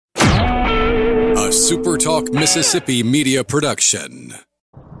SuperTalk Mississippi media production.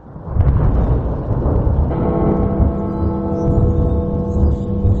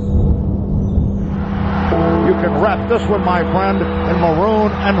 You can wrap this one, my friend, in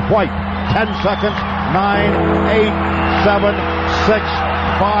maroon and white. 10 seconds. 9, 8, 7, 6,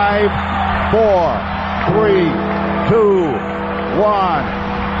 5, 4, 3, 2, 1.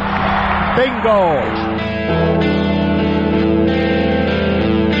 Bingo!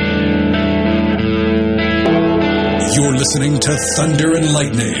 You're listening to Thunder and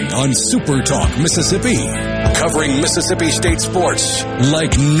Lightning on SuperTalk Mississippi, covering Mississippi State sports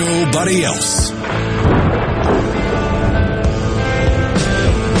like nobody else.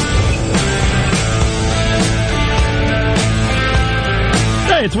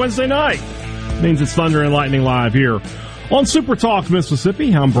 Hey, it's Wednesday night. Means it's Thunder and Lightning live here on SuperTalk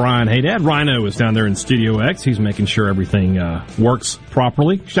Mississippi. I'm Brian Haydad. Rhino is down there in Studio X. He's making sure everything works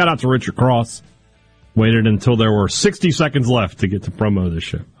properly. Shout out to Richard Cross. Waited until there were 60 seconds left to get to promo this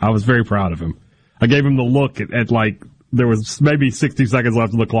show. I was very proud of him. I gave him the look at like there was maybe 60 seconds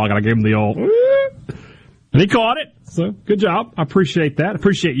left on the clock, and I gave him the old, and he caught it. So good job. I appreciate that.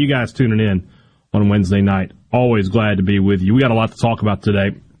 Appreciate you guys tuning in on Wednesday night. Always glad to be with you. We got a lot to talk about today.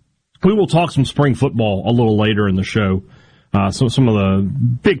 We will talk some spring football a little later in the show. So some of the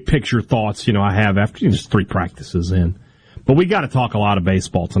big picture thoughts, I have after just 3 practices in. But we got to talk a lot of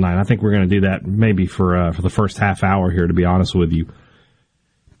baseball tonight. I think we're going to do that maybe for the first half hour here, to be honest with you,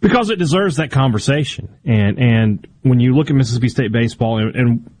 because it deserves that conversation. And when you look at Mississippi State baseball,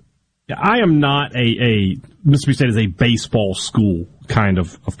 and I am not a Mississippi State is a baseball school kind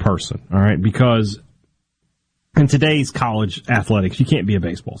of person, all right? Because in today's college athletics, you can't be a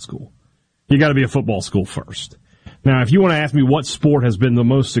baseball school. You got to be a football school first. Now, if you want to ask me what sport has been the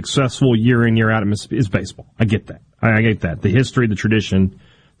most successful year in, year out at Mississippi, it's baseball. I get that. I get that. The history, the tradition,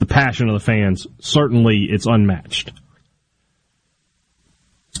 the passion of the fans, certainly it's unmatched.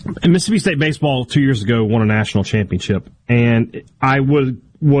 And Mississippi State baseball 2 years ago won a national championship, and I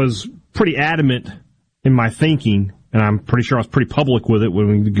was pretty adamant in my thinking, and I'm pretty sure I was pretty public with it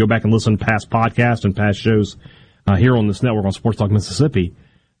when we go back and listen to past podcasts and past shows here on this network on Sports Talk Mississippi,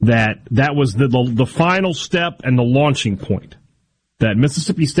 that was the final step and the launching point, that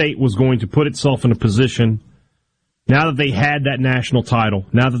Mississippi State was going to put itself in a position, now that they had that national title,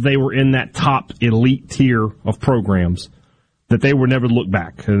 now that they were in that top elite tier of programs, that they would never look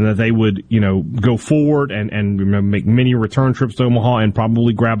back, and that they would, go forward and make many return trips to Omaha and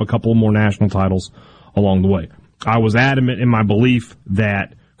probably grab a couple more national titles along the way. I was adamant in my belief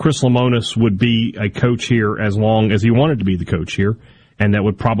that Chris Lemonis would be a coach here as long as he wanted to be the coach here, and that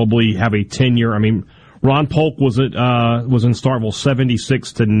would probably have a tenure. I mean, Ron Polk was in Starkville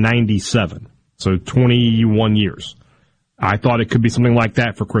 76 to 97, so 21 years. I thought it could be something like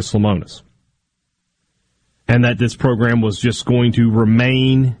that for Chris Lemonis, and that this program was just going to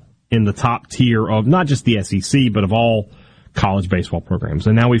remain in the top tier of not just the SEC, but of all college baseball programs.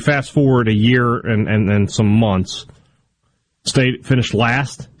 And now we fast forward a year and some months. State finished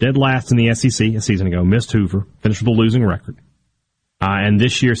dead last in the SEC a season ago, missed Hoover, finished with a losing record. And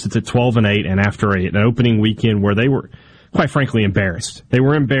this year sits at 12-8, and after an opening weekend where they were, quite frankly, embarrassed. They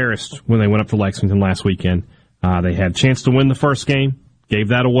were embarrassed when they went up to Lexington last weekend. They had a chance to win the first game, gave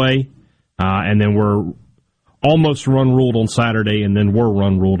that away, and then were almost run-ruled on Saturday, and then were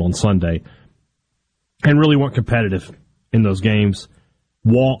run-ruled on Sunday, and really weren't competitive in those games.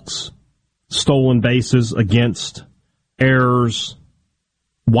 Walks, stolen bases against, errors,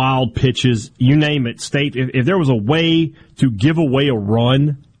 wild pitches, you name it. State, if there was a way to give away a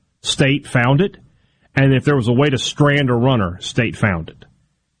run, State found it, and if there was a way to strand a runner, State found it.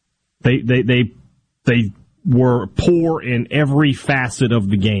 They were poor in every facet of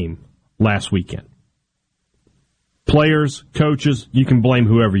the game last weekend. Players, coaches, you can blame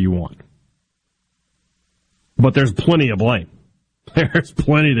whoever you want. But there's plenty of blame. There's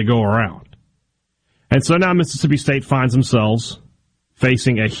plenty to go around. And so now Mississippi State finds themselves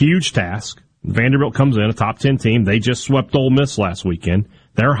facing a huge task. Vanderbilt comes in, a top 10 team. They just swept Ole Miss last weekend.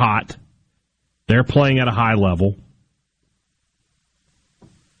 They're hot. They're playing at a high level.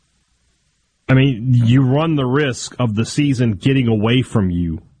 I mean, you run the risk of the season getting away from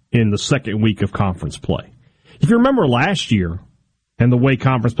you in the second week of conference play. If you remember last year and the way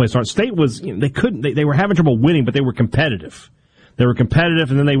conference play started, State was, they were having trouble winning, but they were competitive. They were competitive,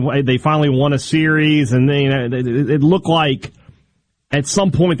 and then they finally won a series, and it looked like at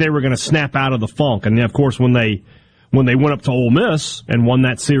some point they were going to snap out of the funk. And then, of course, when they went up to Ole Miss and won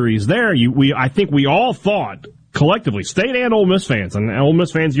that series there, I think we all thought collectively, State and Ole Miss fans, and Ole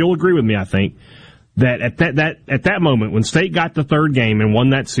Miss fans, you'll agree with me, I think, that at that moment when State got the third game and won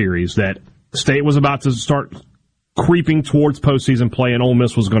that series, that State was about to start creeping towards postseason play, and Ole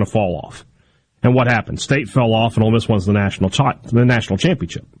Miss was going to fall off. And what happened? State fell off, and Ole Miss wins the national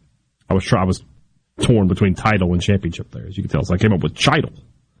championship. I was torn between title and championship there, as you can tell. So I came up with chital,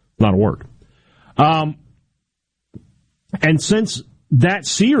 not a word. And since that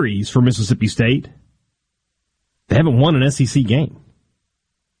series for Mississippi State, they haven't won an SEC game.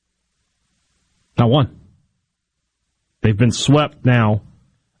 Not one. They've been swept now.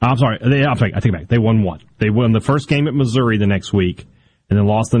 I take it back. They won one. They won the first game at Missouri the next week, and then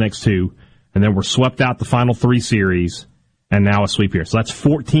lost the next two, and then were swept out the final three series, and now a sweep here. So that's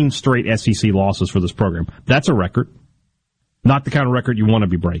 14 straight SEC losses for this program. That's a record. Not the kind of record you want to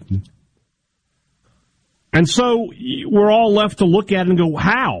be breaking. And so we're all left to look at it and go,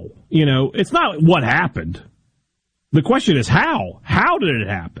 how? It's not what happened. The question is how? How did it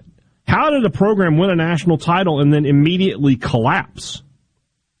happen? How did a program win a national title and then immediately collapse?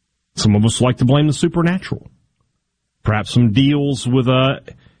 Some of us like to blame the supernatural. Perhaps some deals with,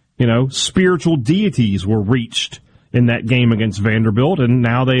 spiritual deities were reached in that game against Vanderbilt, and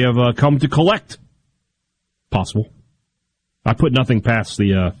now they have come to collect. Possible. I put nothing past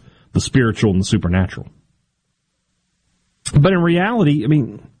the spiritual and the supernatural. But in reality,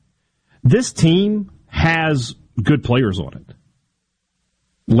 this team has good players on it.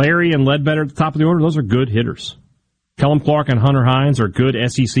 Larry and Ledbetter at the top of the order, those are good hitters. Kellum Clark and Hunter Hines are good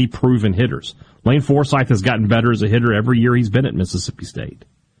SEC-proven hitters. Lane Forsythe has gotten better as a hitter every year he's been at Mississippi State.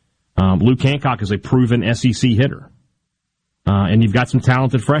 Luke Hancock is a proven SEC hitter. And you've got some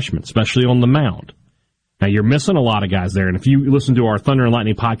talented freshmen, especially on the mound. Now, you're missing a lot of guys there, and if you listen to our Thunder and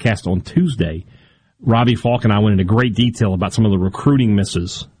Lightning podcast on Tuesday, Robbie Falk and I went into great detail about some of the recruiting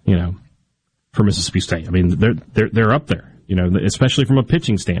misses, for Mississippi State. They're up there, especially from a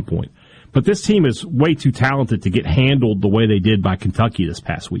pitching standpoint. But this team is way too talented to get handled the way they did by Kentucky this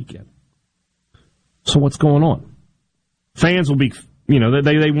past weekend. So what's going on? Fans will be,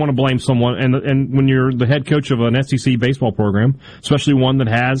 they want to blame someone. And when you're the head coach of an SEC baseball program, especially one that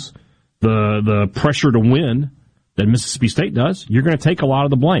has the pressure to win that Mississippi State does, you're going to take a lot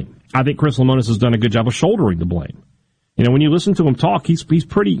of the blame. I think Chris Lemonis has done a good job of shouldering the blame. When you listen to him talk, he's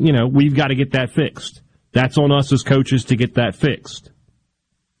pretty, we've got to get that fixed. That's on us as coaches to get that fixed.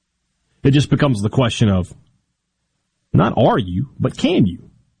 It just becomes the question of, not are you, but can you?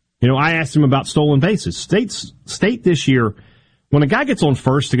 I asked him about stolen bases. State this year, when a guy gets on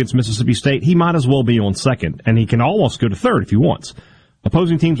first against Mississippi State, he might as well be on second, and he can almost go to third if he wants.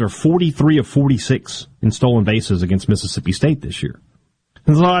 Opposing teams are 43 of 46 in stolen bases against Mississippi State this year.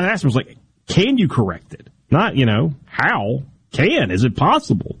 And so I asked him, can you correct it? Not, how? Is it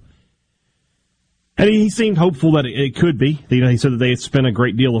possible? And he seemed hopeful that it could be. He said that they had spent a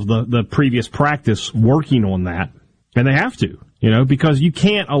great deal of the previous practice working on that, and they have to, because you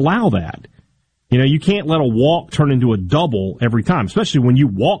can't allow that. You can't let a walk turn into a double every time, especially when you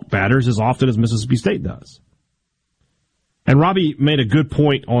walk batters as often as Mississippi State does. And Robbie made a good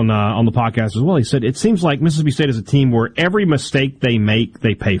point on the podcast as well. He said, it seems like Mississippi State is a team where every mistake they make,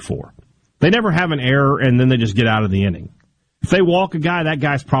 they pay for. They never have an error, and then they just get out of the inning. If they walk a guy, that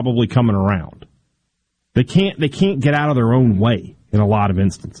guy's probably coming around. They can't get out of their own way in a lot of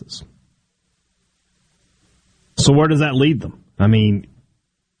instances. So where does that lead them?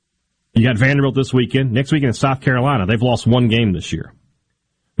 You got Vanderbilt this weekend. Next weekend is South Carolina. They've lost one game this year.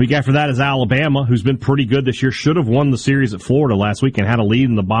 Week after that is Alabama, who's been pretty good this year. Should have won the series at Florida last week and had a lead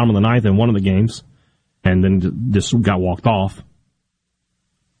in the bottom of the ninth in one of the games, and then just got walked off.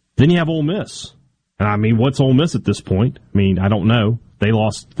 Then you have Ole Miss. And what's Ole Miss at this point? I don't know. They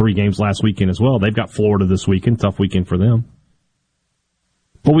lost 3 games last weekend as well. They've got Florida this weekend. Tough weekend for them.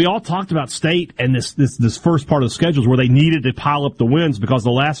 But we all talked about State and this first part of the schedules where they needed to pile up the wins because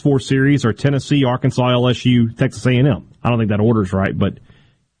the last 4 series are Tennessee, Arkansas, LSU, Texas A&M. I don't think that order's right, but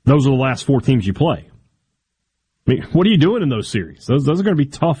those are the last 4 teams you play. What are you doing in those series? Those are going to be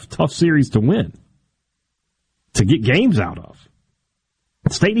tough series to win, to get games out of.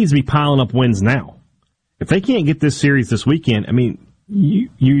 State needs to be piling up wins now. If they can't get this series this weekend,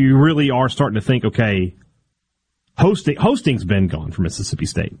 you really are starting to think, okay, hosting's been gone for Mississippi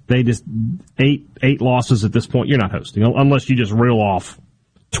State. They just 8 losses at this point. You're not hosting unless you just reel off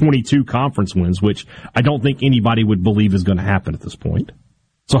 22 conference wins, which I don't think anybody would believe is going to happen at this point.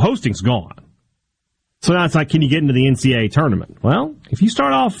 So hosting's gone. So now it's like, can you get into the NCAA tournament? Well, if you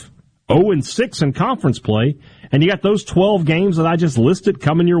start off 0-6 in conference play, and you got those 12 games that I just listed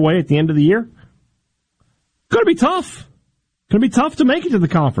coming your way at the end of the year, it's going to be tough. It's going to be tough to make it to the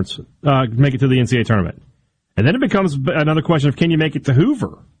conference, make it to the NCAA tournament. And then it becomes another question of, can you make it to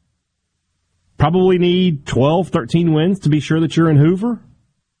Hoover? Probably need 12, 13 wins to be sure that you're in Hoover.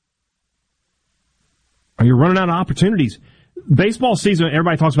 You're running out of opportunities. Baseball season,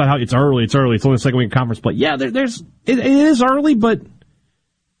 everybody talks about how it's early, it's only the second week of conference play. Yeah, it is early, but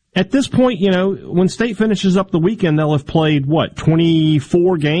at this point, when State finishes up the weekend, they'll have played,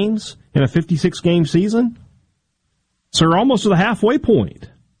 24 games in a 56-game season? So you're almost to the halfway point.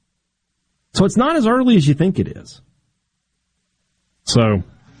 So it's not as early as you think it is. So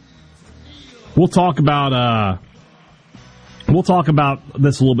we'll talk about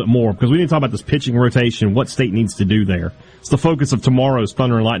this a little bit more, because we need to talk about this pitching rotation, what State needs to do there. It's the focus of tomorrow's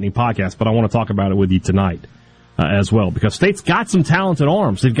Thunder and Lightning podcast, but I want to talk about it with you tonight as well, because State's got some talented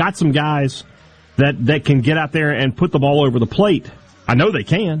arms. They've got some guys that can get out there and put the ball over the plate. I know they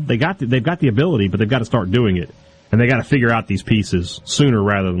can. They've got the ability, but they've got to start doing it, and they got to figure out these pieces sooner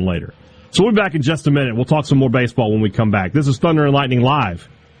rather than later. So we'll be back in just a minute. We'll talk some more baseball when we come back. This is Thunder and Lightning Live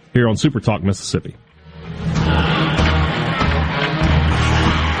here on SuperTalk Mississippi.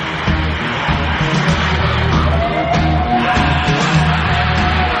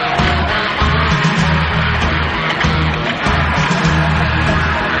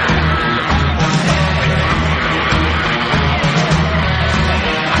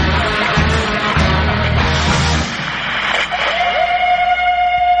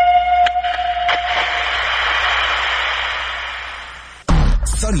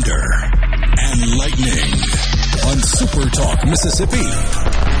 Thunder and Lightning on SuperTalk Mississippi.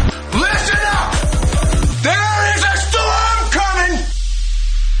 Listen up! There is a storm coming!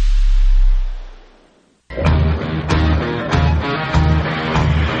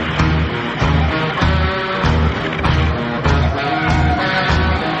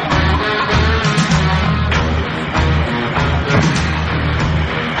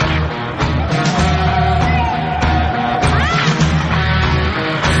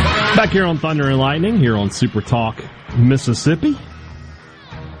 Back here on Thunder and Lightning, here on SuperTalk Mississippi.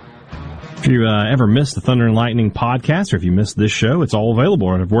 If you ever missed the Thunder and Lightning podcast, or if you missed this show, it's all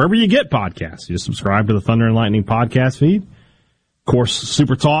available wherever you get podcasts. You just subscribe to the Thunder and Lightning podcast feed. Of course,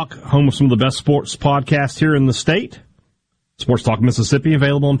 SuperTalk, home of some of the best sports podcasts here in the state. Sports Talk Mississippi,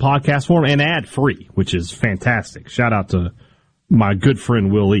 available in podcast form and ad-free, which is fantastic. Shout out to my good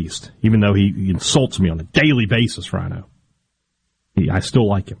friend Will East, even though he insults me on a daily basis, Rhino. I still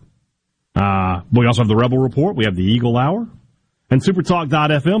like him. We also have the Rebel Report. We have the Eagle Hour. And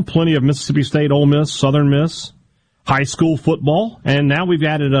SuperTalk.fm, plenty of Mississippi State, Ole Miss, Southern Miss, high school football. And now we've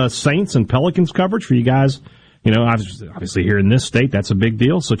added Saints and Pelicans coverage for you guys. Obviously here in this state, that's a big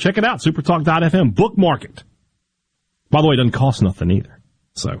deal. So check it out, SuperTalk.fm. Bookmark it. By the way, it doesn't cost nothing either.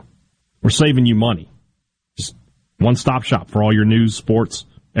 So we're saving you money. Just one-stop shop for all your news, sports,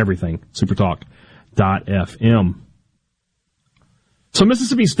 everything. SuperTalk.fm. So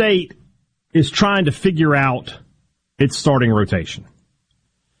Mississippi State is trying to figure out its starting rotation.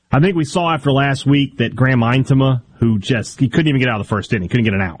 I think we saw after last week that Graham Eintema, he couldn't even get out of the first inning, couldn't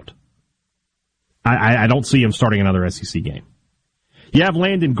get an out. I don't see him starting another SEC game. You have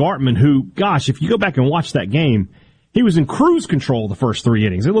Landon Gartman, who, gosh, if you go back and watch that game, he was in cruise control the first 3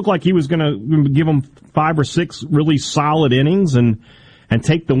 innings. It looked like he was going to give him 5 or 6 really solid innings and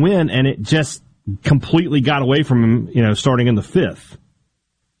take the win, and it just completely got away from him, starting in the 5th.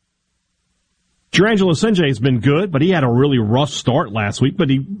 Jurangelo Sinjay has been good, but he had a really rough start last week. But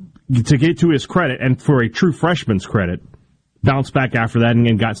to get to his credit, and for a true freshman's credit, bounced back after that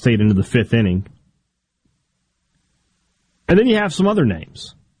and got State into the 5th inning. And then you have some other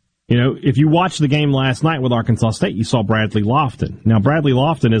names. If you watched the game last night with Arkansas State, you saw Bradley Lofton. Now, Bradley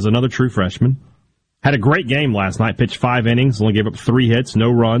Lofton is another true freshman. Had a great game last night, pitched 5 innings, only gave up 3 hits,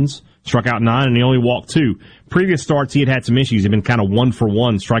 no runs, struck out 9, and he only walked 2. Previous starts, he had some issues. He'd been kind of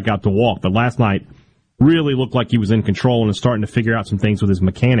 1-for-1, strikeout to walk. But last night, really looked like he was in control and is starting to figure out some things with his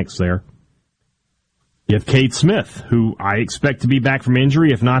mechanics there. You have Cade Smith, who I expect to be back from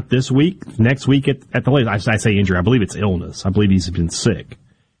injury, if not this week, next week at the latest. I say injury. I believe it's illness. I believe he's been sick.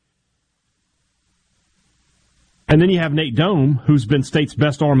 And then you have Nate Dome, who's been State's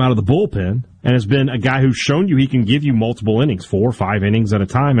best arm out of the bullpen and has been a guy who's shown you he can give you multiple innings, 4 or 5 innings at a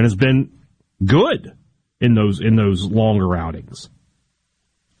time, and has been good in those longer outings.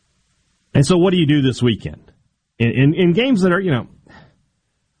 And so what do you do this weekend? In games that are,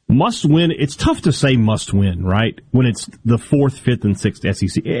 must win, it's tough to say must win, right? When it's the 4th, 5th, and 6th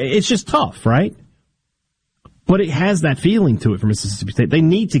SEC. It's just tough, right? But it has that feeling to it for Mississippi State. They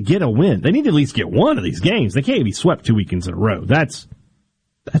need to get a win. They need to at least get one of these games. They can't be swept 2 weekends in a row. That's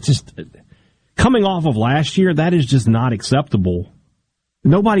just, coming off of last year, that is just not acceptable.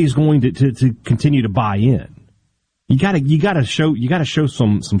 Nobody's going to continue to buy in. You gotta show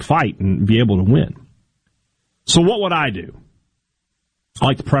some fight and be able to win. So what would I do? I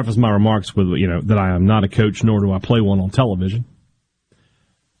like to preface my remarks with, that I am not a coach, nor do I play one on television.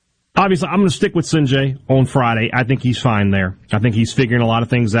 Obviously, I'm going to stick with Sinjay on Friday. I think he's fine there. I think he's figuring a lot of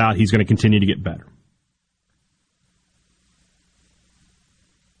things out. He's going to continue to get better.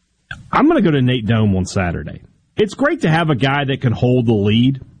 I'm going to go to Nate Dome on Saturday. It's great to have a guy that can hold the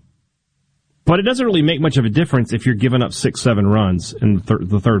lead, but it doesn't really make much of a difference if you're giving up 6-7 runs in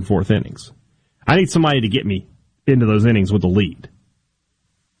the third and fourth innings. I need somebody to get me into those innings with the lead.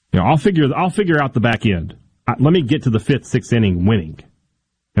 I'll figure out the back end. Let me get to the 5th, 6th inning winning,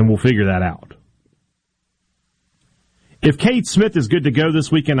 and we'll figure that out. If Cade Smith is good to go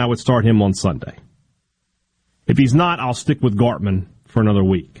this weekend, I would start him on Sunday. If he's not, I'll stick with Gartman for another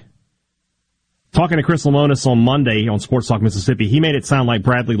week. Talking to Chris Lemonis on Monday on Sports Talk Mississippi, he made it sound like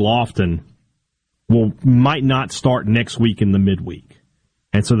Bradley Lofton might not start next week in the midweek,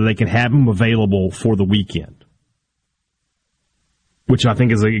 and so that they can have him available for the weekend, which I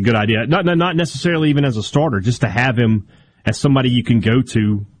think is a good idea. Not necessarily even as a starter, just to have him as somebody you can go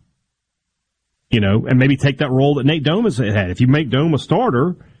to, and maybe take that role that Nate Dome has had. If you make Dome a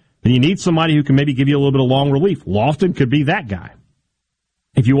starter, then you need somebody who can maybe give you a little bit of long relief. Lofton could be that guy.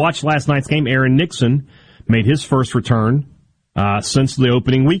 If you watched last night's game, Aaron Nixon made his first return since the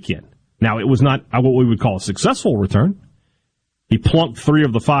opening weekend. Now, it was not what we would call a successful return. He plunked 3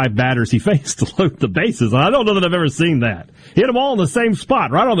 of the 5 batters he faced to load the bases, and I don't know that I've ever seen that. He hit them all in the same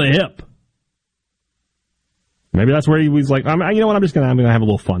spot, right on the hip. Maybe that's where he was like, you know what, I'm going to have a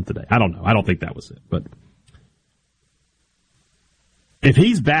little fun today. I don't know. I don't think that was it. But if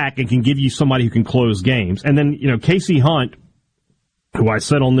he's back and can give you somebody who can close games, and then, Casey Hunt, who I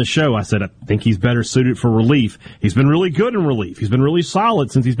said on this show, I think he's better suited for relief. He's been really good in relief. He's been really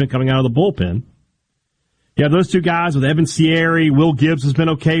solid since he's been coming out of the bullpen. You have those 2 guys with Evan Sierra, Will Gibbs has been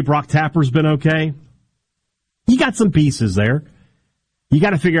okay, Brock Tapper's been okay. You got some pieces there. You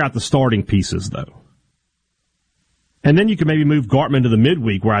got to figure out the starting pieces, though. And then you can maybe move Gartman to the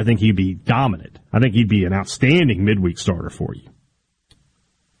midweek, where I think he'd be dominant. I think he'd be an outstanding midweek starter for you.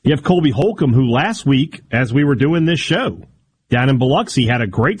 You have Colby Holcomb, who last week, as we were doing this show, down in Biloxi, had a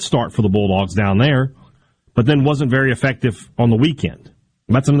great start for the Bulldogs down there, but then wasn't very effective on the weekend.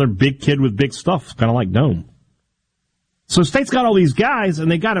 That's another big kid with big stuff, kind of like Dome. So State's got all these guys, and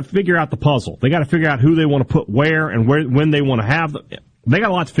they got to figure out the puzzle. They got to figure out who they want to put where and when they want to have them. They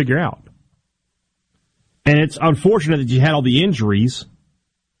got a lot to figure out. And it's unfortunate that you had all the injuries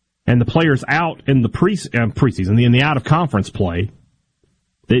and the players out in the preseason, in the out-of-conference play,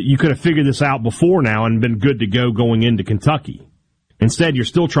 that you could have figured this out before now and been good to go going into Kentucky. Instead, you're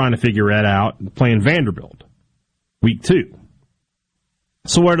still trying to figure it out playing Vanderbilt week 2.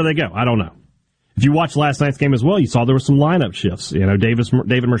 So where do they go? I don't know. If you watched last night's game as well, you saw there were some lineup shifts. David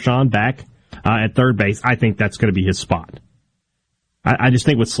Mershon back at third base. I think that's going to be his spot. I just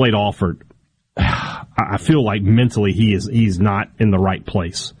think with Slade Alford, I feel like mentally he's not in the right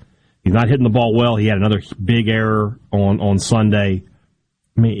place. He's not hitting the ball well. He had another big error on Sunday.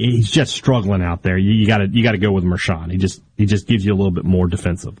 I mean, he's just struggling out there. You got to go with Mershon. He just gives you a little bit more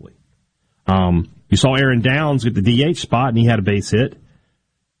defensively. You saw Aaron Downs get the DH spot, and he had a base hit.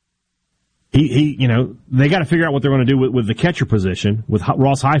 They got to figure out what they're going to do with the catcher position with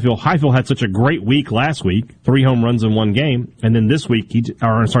Ross Highfield. Highfield had such a great week last week, 3 home runs in 1 game, and then last week,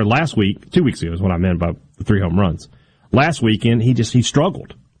 2 weeks ago is what I meant by the 3 home runs. Last weekend, he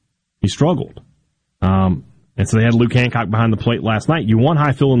struggled. He struggled. And so they had Luke Hancock behind the plate last night. You want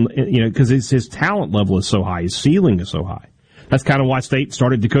Highfield, because his talent level is so high, his ceiling is so high. That's kind of why State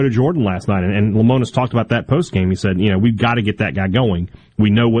started Dakota Jordan last night, and Lemonis talked about that post-game. He said, we've got to get that guy going. We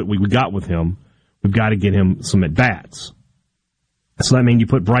know what we got with him. We've got to get him some at-bats. So that means you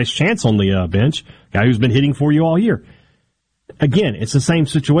put Bryce Chance on the bench, guy who's been hitting for you all year. Again, it's the same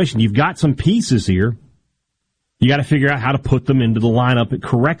situation. You've got some pieces here. You got to figure out how to put them into the lineup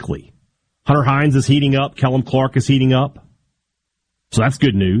correctly. Hunter Hines is heating up. Kellum Clark is heating up. So that's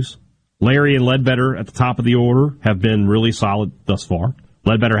good news. Larry and Ledbetter at the top of the order have been really solid thus far.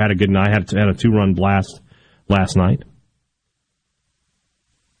 Ledbetter had a good night, had a 2-run blast last night.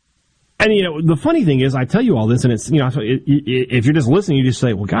 And, the funny thing is, I tell you all this, and it's, if you're just listening, you just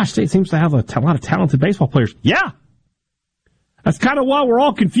say, well, gosh, State seems to have a lot of talented baseball players. Yeah. That's kind of why we're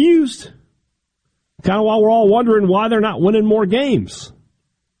all confused. Kind of why we're all wondering why they're not winning more games.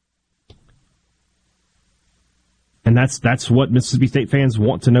 And that's what Mississippi State fans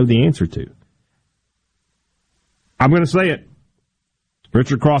want to know the answer to. I'm going to say it.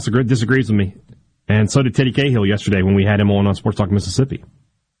 Richard Cross disagrees with me. And so did Teddy Cahill yesterday when we had him on Sports Talk Mississippi.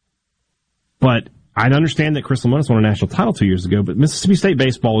 But I understand that Chris Lemonis won a national title 2 years ago, but Mississippi State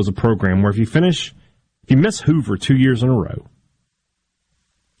baseball is a program where if you miss Hoover 2 years in a row,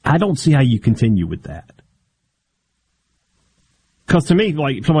 I don't see how you continue with that. Because to me,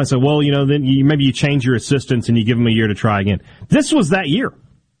 like, somebody said, well, then maybe you change your assistants and you give them a year to try again. This was that year.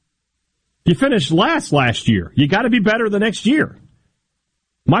 You finished last year. You got to be better the next year.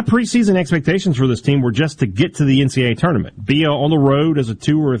 My preseason expectations for this team were just to get to the NCAA tournament, be on the road as a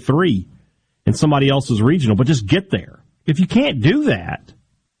 2 or a 3 in somebody else's regional, but just get there. If you can't do that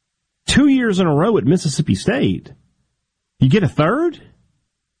 2 years in a row at Mississippi State, you get a third?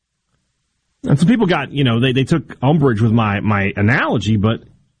 And some people got, they took umbrage with my analogy, but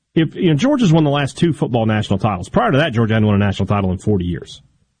if Georgia's won the last 2 football national titles. Prior to that, Georgia hadn't won a national title in 40 years.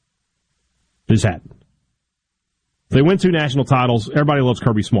 They just hadn't. They win 2 national titles. Everybody loves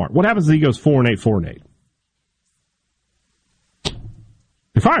Kirby Smart. What happens if he goes 4-8, 4-8?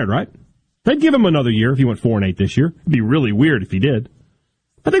 You're fired, right? They'd give him another year if he went 4-8 this year. It'd be really weird if he did.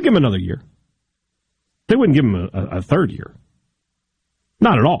 But they'd give him another year. They wouldn't give him a third year.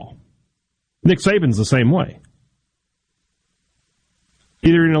 Not at all. Nick Saban's the same way.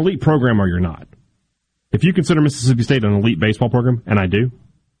 Either you're an elite program or you're not. If you consider Mississippi State an elite baseball program, and I do,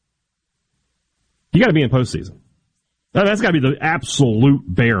 you got to be in postseason. That's got to be the absolute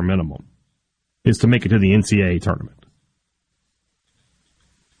bare minimum, is to make it to the NCAA tournament.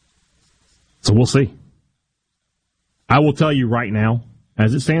 So we'll see. I will tell you right now,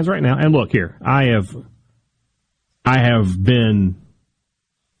 as it stands right now, and look here, I have been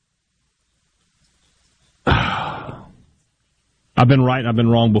I've been right, I've been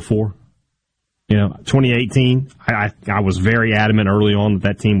wrong before. 2018, I was very adamant early on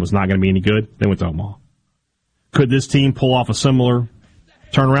that team was not going to be any good. They went to Omaha. Could this team pull off a similar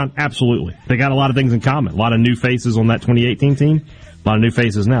turnaround? Absolutely. They got a lot of things in common. A lot of new faces on that 2018 team. A lot of new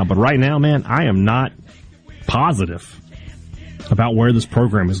faces now. But right now, man, I am not positive about where this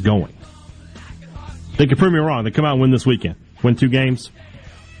program is going. They could prove me wrong. They come out and win this weekend. Win 2 games.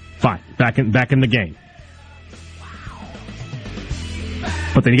 Fine. Back in the game.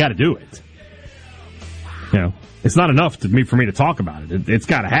 But then you got to do it. It's not enough for me to talk about it. It's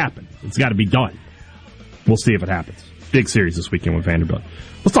got to happen. It's got to be done. We'll see if it happens. Big series this weekend with Vanderbilt.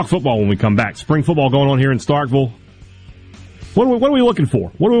 Let's talk football when we come back. Spring football going on here in Starkville. What are we looking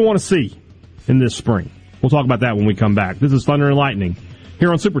for? What do we want to see in this spring? We'll talk about that when we come back. This is Thunder and Lightning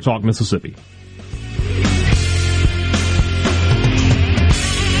here on SuperTalk Mississippi.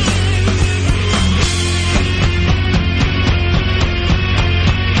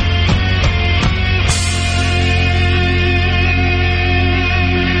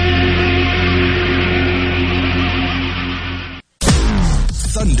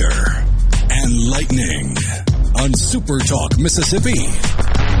 On SuperTalk Mississippi. Let's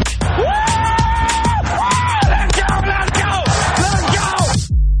go! Let's go! Let's go!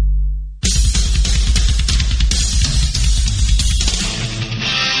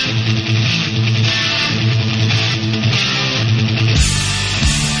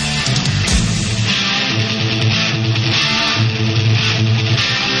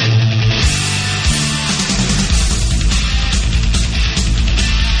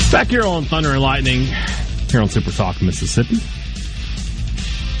 Back here on Thunder and Lightning, here on SuperTalk Mississippi.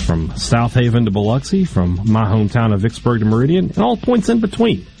 From South Haven to Biloxi, from my hometown of Vicksburg to Meridian, and all points in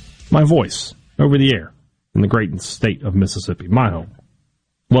between. My voice over the air in the great state of Mississippi, my home.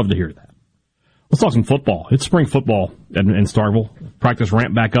 Love to hear that. Let's talk some football. It's spring football in Starkville. Practice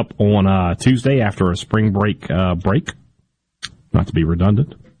ramped back up on Tuesday after a spring break. Not to be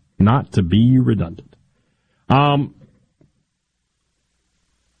redundant.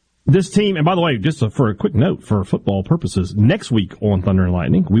 This team, and by the way, just for a quick note for football purposes, next week on Thunder and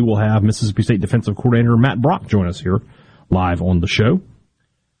Lightning, we will have Mississippi State defensive coordinator Matt Brock join us here live on the show.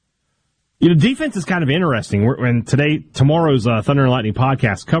 Defense is kind of interesting, and tomorrow's Thunder and Lightning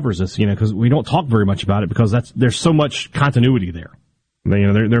podcast covers this, because we don't talk very much about it because there's so much continuity there.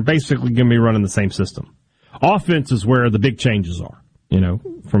 They're basically going to be running the same system. Offense is where the big changes are,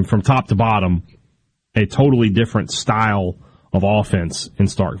 from top to bottom, a totally different style of offense in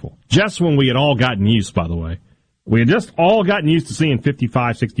Starkville. Just when we had all gotten used, by the way, we had just all gotten used to seeing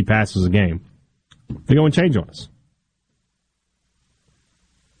 55, 60 passes a game. They go and change on us.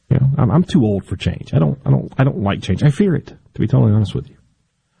 I'm too old for change. I don't like change. I fear it, to be totally honest with you.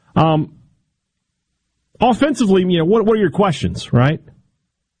 Offensively, what are your questions, right?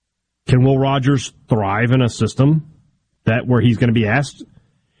 Can Will Rogers thrive in a system where he's going to be asked?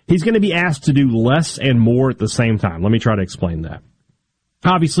 He's going to be asked to do less and more at the same time. Let me try to explain that.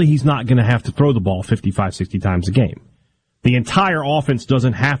 Obviously, he's not going to have to throw the ball 55, 60 times a game. The entire offense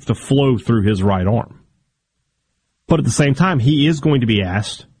doesn't have to flow through his right arm. But at the same time, he is going to be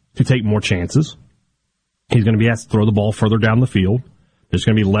asked to take more chances. He's going to be asked to throw the ball further down the field. There's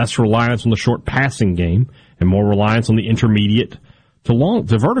going to be less reliance on the short passing game and more reliance on the intermediate to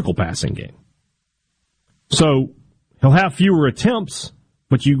vertical passing game. So he'll have fewer attempts,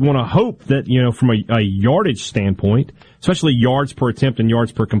 but you want to hope that, from a yardage standpoint, especially yards per attempt and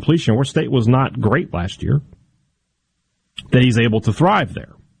yards per completion, where State was not great last year, that he's able to thrive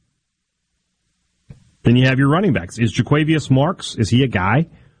there. Then you have your running backs. Is Jaquavius Marks, is he a guy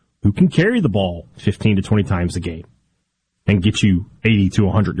who can carry the ball 15 to 20 times a game and get you 80 to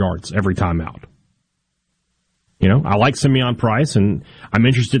 100 yards every time out? I like Simeon Price, and I'm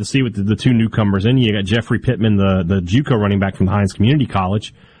interested to see what the two newcomers in. You got Jeffrey Pittman, the JUCO running back from the Hines Community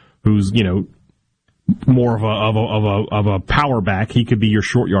College, who's, more of a power back. He could be your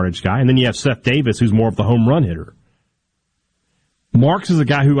short yardage guy. And then you have Seth Davis, who's more of the home run hitter. Marks is a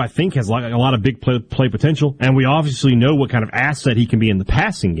guy who I think has a lot of big play potential, and we obviously know what kind of asset he can be in the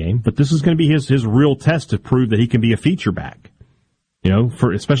passing game, but this is going to be his real test to prove that he can be a feature back.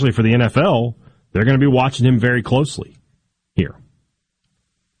 Especially for the NFL, they're going to be watching him very closely here.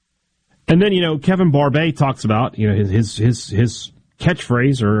 And then, Kevin Barbay talks about, his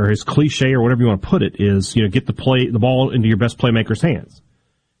catchphrase or his cliche or whatever you want to put it is, get the ball into your best playmaker's hands.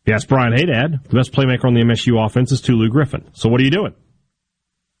 If you ask Brian Haydad, the best playmaker on the MSU offense is Tulu Griffin. So what are you doing?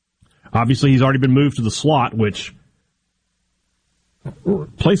 Obviously, he's already been moved to the slot, which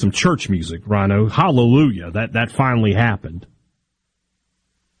play some church music, Rhino. Hallelujah. That finally happened.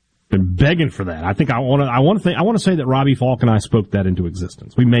 Been begging for that. I think I want to say that Robbie Falk and I spoke that into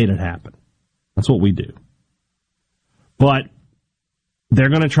existence. We made it happen. That's what we do. But they're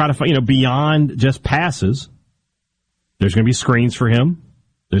going to try to, beyond just passes, there's going to be screens for him.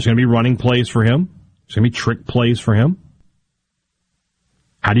 There's going to be running plays for him. There's going to be trick plays for him.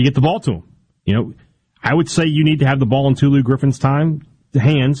 How do you get the ball to him? I would say you need to have the ball in Tulu Griffin's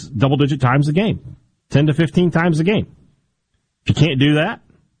hands double-digit times a game, 10 to 15 times a game. If you can't do that,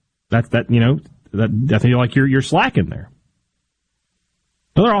 I feel like you're slacking there.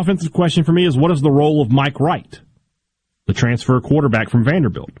 Another offensive question for me is, what is the role of Mike Wright, the transfer quarterback from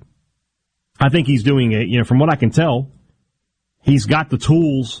Vanderbilt? I think he's doing it, from what I can tell, he's got the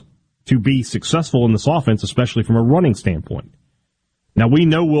tools to be successful in this offense, especially from a running standpoint. Now, we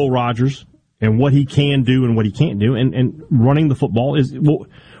know Will Rogers and what he can do and what he can't do, and running the football is, we're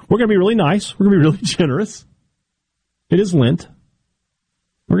going to be really nice. We're going to be really generous. It is Lent.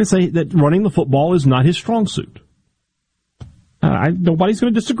 We're going to say that running the football is not his strong suit. Nobody's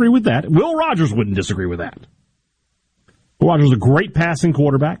going to disagree with that. Will Rogers wouldn't disagree with that. Will Rogers is a great passing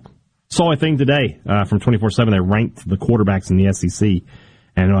quarterback. Saw a thing today from 24/7. They ranked the quarterbacks in the SEC,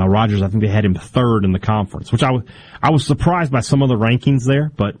 and Rogers, I think they had him third in the conference, which I was surprised by some of the rankings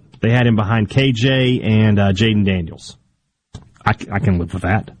there, but they had him behind KJ and Jaden Daniels. I can live with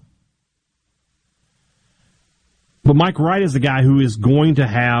that. But Mike Wright is the guy who is going to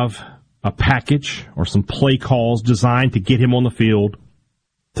have a package or some play calls designed to get him on the field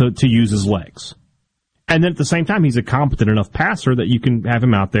to use his legs. And then at the same time, he's a competent enough passer that you can have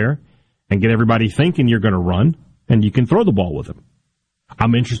him out there and get everybody thinking you're going to run, and you can throw the ball with him.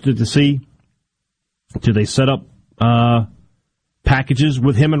 I'm interested to see, do they set up packages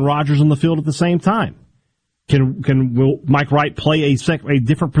with him and Rodgers on the field at the same time? Will Mike Wright play a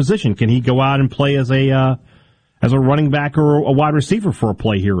different position? Can he go out and play as a running back or a wide receiver for a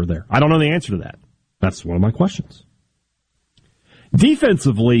play here or there? I don't know the answer to that. That's one of my questions.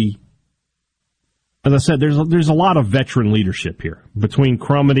 Defensively, as I said, there's a lot of veteran leadership here between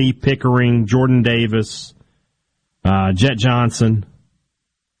Crumity, Pickering, Jordan Davis, Jet Johnson,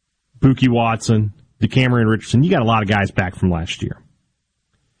 Buki Watson, DeCamerion Richardson. You got a lot of guys back from last year.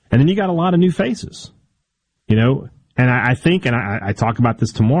 And then you got a lot of new faces. And I think, and I talk about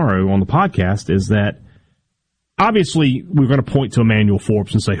this tomorrow on the podcast, is that obviously we're going to point to Emmanuel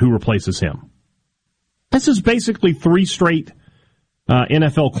Forbes and say, who replaces him? This is basically three straight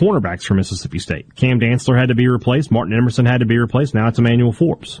NFL cornerbacks for Mississippi State. Cam Dantzler had to be replaced. Martin Emerson had to be replaced. Now it's Emmanuel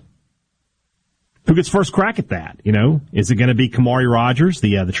Forbes. Who gets first crack at that? Is it going to be Kamari Rogers,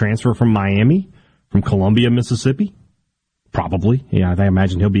 the transfer from Miami, from Columbia, Mississippi? Probably. Yeah, I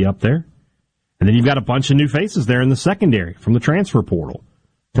imagine he'll be up there. And then you've got a bunch of new faces there in the secondary from the transfer portal,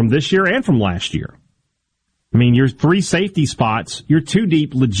 from this year and from last year. I mean, your three safety spots, you're two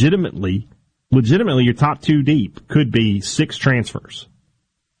deep legitimately your top two deep could be 6 transfers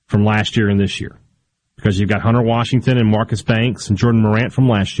from last year and this year. Because you've got Hunter Washington and Marcus Banks and Jordan Morant from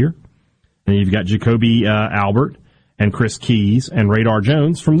last year. And you've got Jacoby Albert and Chris Keys and Radar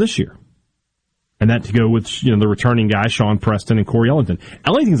Jones from this year. And that to go with the returning guys, Sean Preston and Corey Ellington.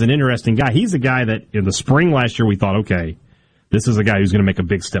 Ellington's an interesting guy. He's a guy that in the spring last year we thought, okay, this is a guy who's going to make a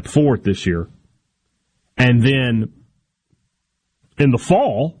big step forward this year. And then in the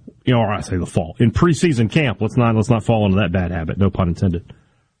fall, or I say the fall, in preseason camp, let's not fall into that bad habit, no pun intended.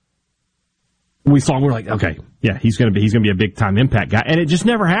 We're like, okay, yeah, he's going to be a big time impact guy, and it just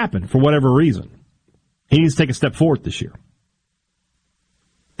never happened for whatever reason. He needs to take a step forward this year.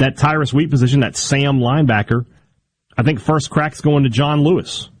 That Tyrus Wheat position, that Sam linebacker, I think first crack's going to John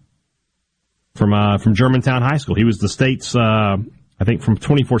Lewis from Germantown High School. He was the state's, I think from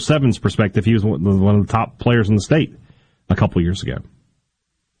 24/7's perspective, he was one of the top players in the state a couple years ago.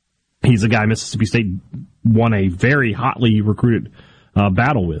 He's a guy Mississippi State won a very hotly recruited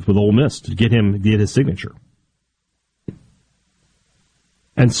battle with Ole Miss to get his signature.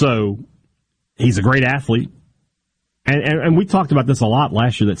 And so he's a great athlete. And we talked about this a lot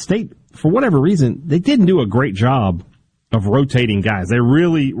last year, that State, for whatever reason, they didn't do a great job of rotating guys. They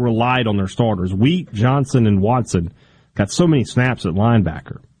really relied on their starters. Wheat, Johnson, and Watson got so many snaps at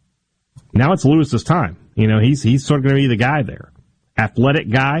linebacker. Now it's Lewis's time. He's sort of going to be the guy there. Athletic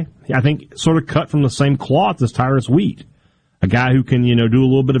guy, I think sort of cut from the same cloth as Tyrus Wheat. A guy who can, do a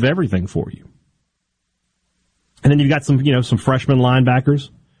little bit of everything for you. And then you've got some freshman linebackers,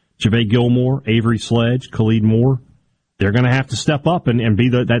 Javay Gilmore, Avery Sledge, Khalid Moore. They're going to have to step up and be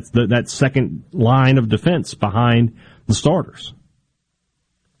that second line of defense behind the starters.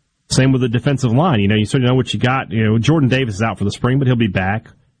 Same with the defensive line. You sort of know what you got. Jordan Davis is out for the spring, but he'll be back.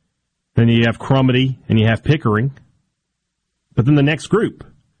 Then you have Crumity and you have Pickering. But then the next group,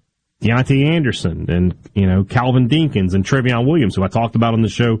 Deontay Anderson and, Calvin Dinkins and Trevion Williams, who I talked about on the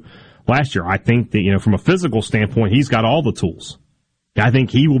show last year. I think that, from a physical standpoint, he's got all the tools. I think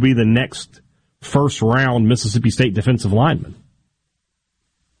he will be the next first-round Mississippi State defensive lineman.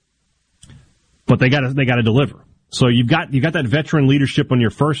 But they got to deliver. So you've got that veteran leadership on your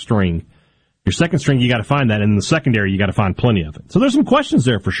first string. Your second string, you got to find that. And in the secondary, you got to find plenty of it. So there's some questions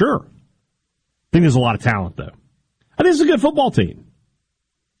there for sure. I think there's a lot of talent, though. I think it's a good football team.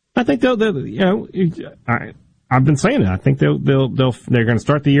 I think they'll I've been saying it. I think they're going to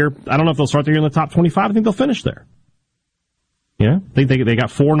start the year. I don't know if they'll start the year in the top 25. I think they'll finish there. I think they got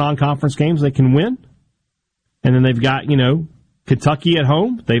 4 non-conference games they can win, and then they've got Kentucky at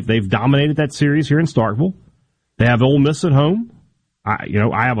home. They've dominated that series here in Starkville. They have Ole Miss at home.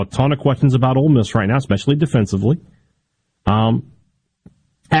 I have a ton of questions about Ole Miss right now, especially defensively.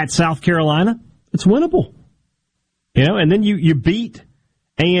 At South Carolina, it's winnable. And then you beat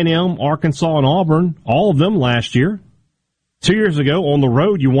A&M, Arkansas, and Auburn, all of them last year. 2 years ago, on the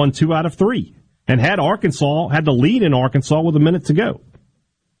road, you won 2 out of 3. And had the lead in Arkansas with a minute to go.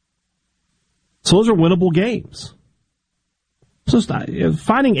 So those are winnable games. So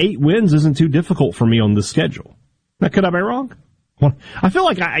finding 8 wins isn't too difficult for me on this schedule. Now, could I be wrong? Well, I feel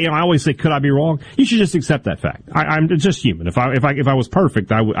like I always say, could I be wrong? You should just accept that fact. I'm just human. If I was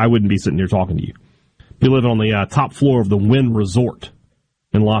perfect, I wouldn't be sitting here talking to you. Be living on the top floor of the Wynn Resort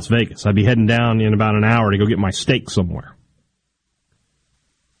in Las Vegas. I'd be heading down in about an hour to go get my steak somewhere.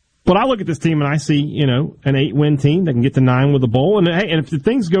 But I look at this team and I see, an 8-win team that can get to 9 with a bowl. And if the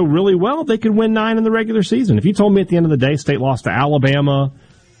things go really well, they could win 9 in the regular season. If you told me at the end of the day State lost to Alabama,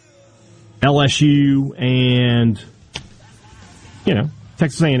 LSU, and,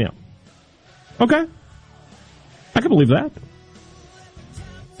 Texas A&M. Okay. I can believe that.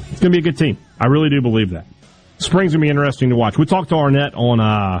 It's going to be a good team. I really do believe that. Spring's going to be interesting to watch. We talked to Arnett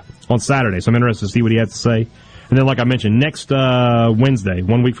on Saturday, so I'm interested to see what he has to say. And then, like I mentioned, next Wednesday,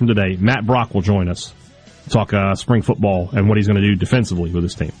 1 week from today, Matt Brock will join us to talk spring football and what he's going to do defensively with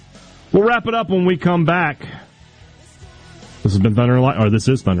his team. We'll wrap it up when we come back. This has been Thunder and Lightning, or this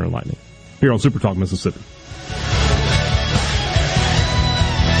is Thunder and Lightning, here on SuperTalk Mississippi.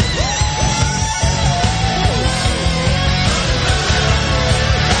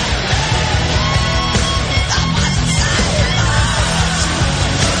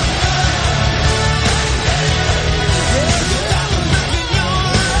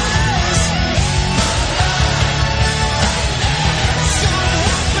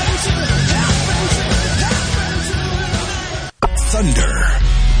 Thunder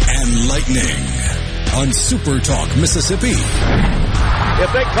and Lightning on SuperTalk Mississippi.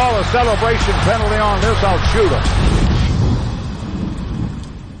 If they call a celebration penalty on this, I'll shoot them.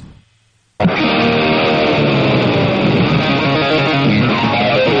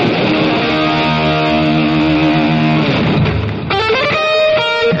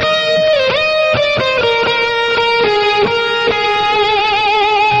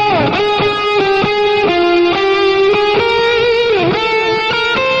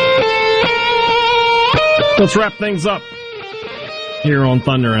 Let's wrap things up here on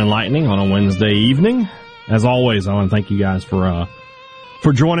Thunder and Lightning on a Wednesday evening. As always, I want to thank you guys for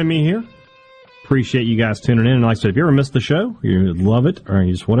joining me here. appreciate you guys tuning in. And like I said, if you ever missed the show, you love it, or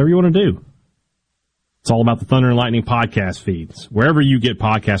you just whatever you want to do. It's all about the Thunder and Lightning podcast feeds, wherever you get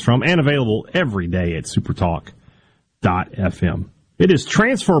podcasts from, and available every day at supertalk.fm. It is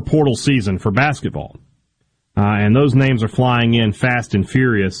transfer portal season for basketball, and those names are flying in fast and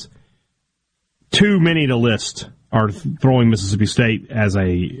furious. Too many to list are throwing Mississippi State as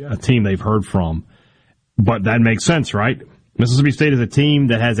a team they've heard from. But that makes sense, right? Mississippi State is a team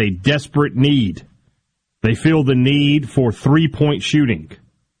that has a desperate need. They feel the need for three-point shooting.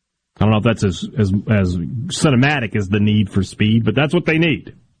 I don't know if that's as cinematic as the need for speed, but that's what they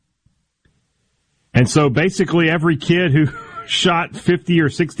need. And so basically every kid who shot 50 or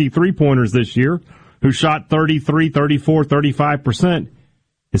 60 three-pointers this year, who shot 33, 34, 35%,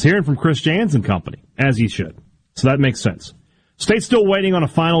 is hearing from Chris Jans and company, as he should. So that makes sense. State's still waiting on a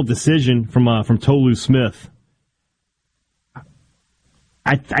final decision from Tolu Smith.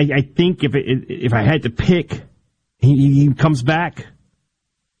 I think if I had to pick, he comes back.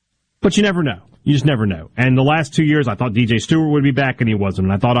 But you never know. You just never know. And the last 2 years, I thought DJ Stewart would be back, and he wasn't.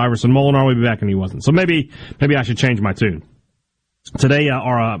 And I thought Iverson Molinar would be back, and he wasn't. So maybe I should change my tune. Today,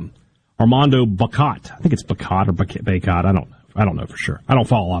 Armando Bacot. I think it's Bacot or Bacot. I don't know for sure. I don't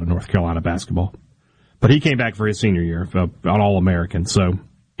follow a lot of North Carolina basketball. But he came back for his senior year, an All-American. So,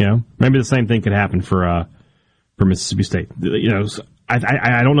 maybe the same thing could happen for Mississippi State.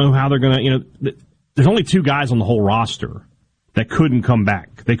 I don't know how they're going to, there's only two guys on the whole roster that couldn't come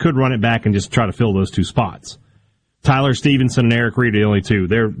back. They could run it back and just try to fill those two spots. Tyler Stevenson and Eric Reed are the only two.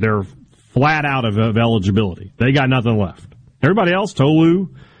 They're flat out of eligibility. They got nothing left. Everybody else, Tolu,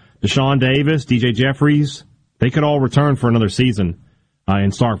 Deshaun Davis, DJ Jeffries, they could all return for another season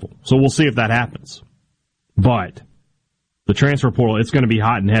in Starkville. So we'll see if that happens. But the transfer portal, it's going to be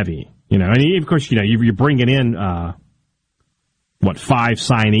hot and heavy. And of course, you're bringing in, 5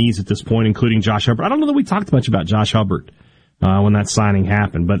 signees at this point, including Josh Hubbard. I don't know that we talked much about Josh Hubbard when that signing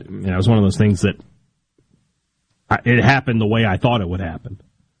happened, but it was one of those things that it happened the way I thought it would happen.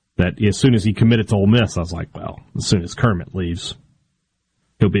 That as soon as he committed to Ole Miss, I was like, well, as soon as Kermit leaves,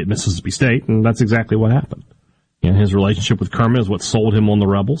 he'll be at Mississippi State, and that's exactly what happened. His relationship with Kermit is what sold him on the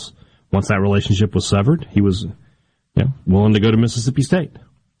Rebels. Once that relationship was severed, he was willing to go to Mississippi State.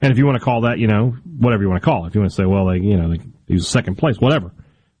 And if you want to call that, whatever you want to call it, if you want to say, well, he was second place, whatever.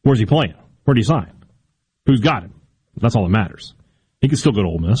 Where's he playing? Where'd he sign? Who's got him? That's all that matters. He could still go to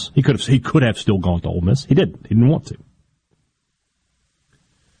Ole Miss. He could have still gone to Ole Miss. He didn't. He didn't want to.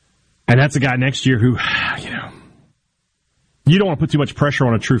 And that's a guy next year who, you don't want to put too much pressure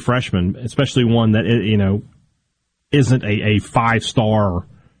on a true freshman, especially one that, isn't a 5-star,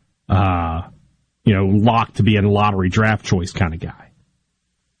 locked to be a lottery draft choice kind of guy.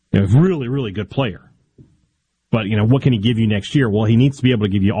 Really, really good player. But, what can he give you next year? Well, he needs to be able to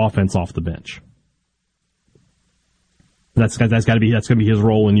give you offense off the bench. That's going to be his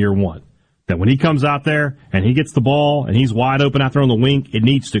role in year one. That when he comes out there and he gets the ball and he's wide open out there on the wing, it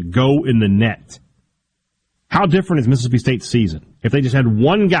needs to go in the net. How different is Mississippi State's season if they just had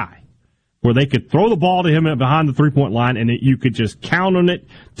one guy where they could throw the ball to him behind the three-point line and you could just count on it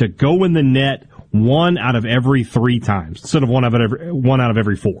to go in the net 1 out of every 3 times instead of 1 out of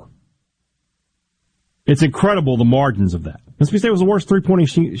every 4. It's incredible the margins of that. Mississippi State was the worst three-point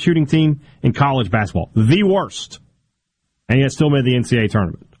shooting team in college basketball. The worst. And yet still made the NCAA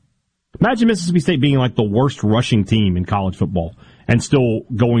tournament. Imagine Mississippi State being like the worst rushing team in college football and still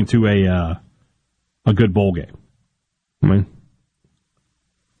going to a good bowl game. I mean,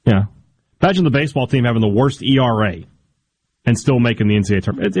 yeah. Imagine the baseball team having the worst ERA and still making the NCAA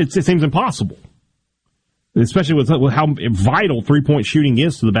tournament. It seems impossible. Especially with how vital three-point shooting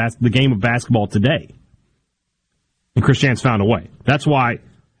is to the game of basketball today. And Chris Jans found a way. That's why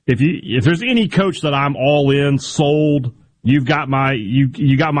if there's any coach that I'm all in, sold, you got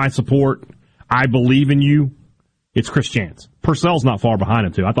my support, I believe in you, it's Chris Jans. Purcell's not far behind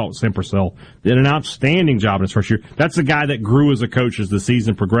him, too. I thought Sam Purcell did an outstanding job in his first year. That's the guy that grew as a coach as the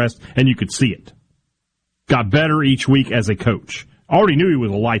season progressed, and you could see it. Got better each week as a coach. Already knew he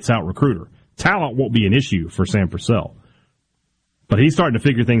was a lights-out recruiter. Talent won't be an issue for Sam Purcell. But he's starting to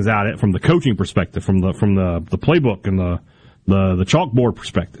figure things out from the coaching perspective, from the playbook and the chalkboard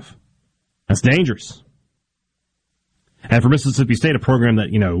perspective. That's dangerous. And for Mississippi State, a program that,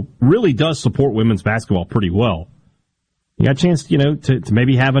 really does support women's basketball pretty well, you got a chance, to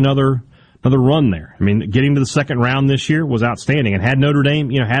maybe have another run there. I mean, getting to the second round this year was outstanding. And had Notre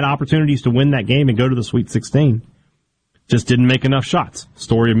Dame, had opportunities to win that game and go to the Sweet 16, just didn't make enough shots.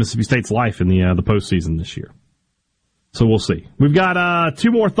 Story of Mississippi State's life in the postseason this year. So we'll see. We've got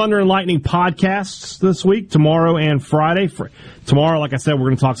 2 more Thunder and Lightning podcasts this week, tomorrow and Friday. Tomorrow, like I said, we're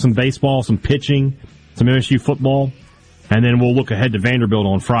going to talk some baseball, some pitching, some MSU football, and then we'll look ahead to Vanderbilt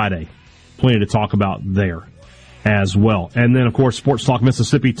on Friday. Plenty to talk about there as well. And then, of course, Sports Talk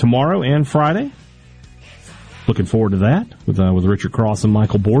Mississippi tomorrow and Friday. Looking forward to that with Richard Cross and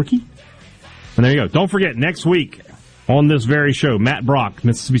Michael Borky. And there you go. Don't forget, next week on this very show, Matt Brock,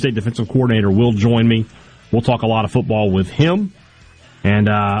 Mississippi State defensive coordinator, will join me. We'll talk a lot of football with him. And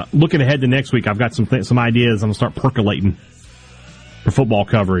looking ahead to next week, I've got some ideas I'm going to start percolating for football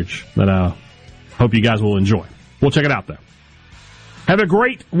coverage that I hope you guys will enjoy. We'll check it out, though. Have a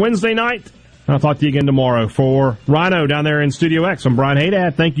great Wednesday night. I'll talk to you again tomorrow. For Rhino down there in Studio X, I'm Brian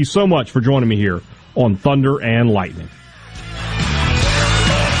Haydad. Thank you so much for joining me here on Thunder and Lightning.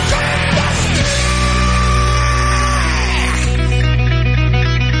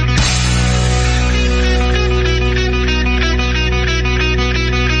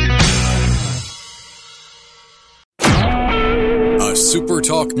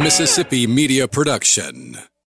 SuperTalk Mississippi Media Production.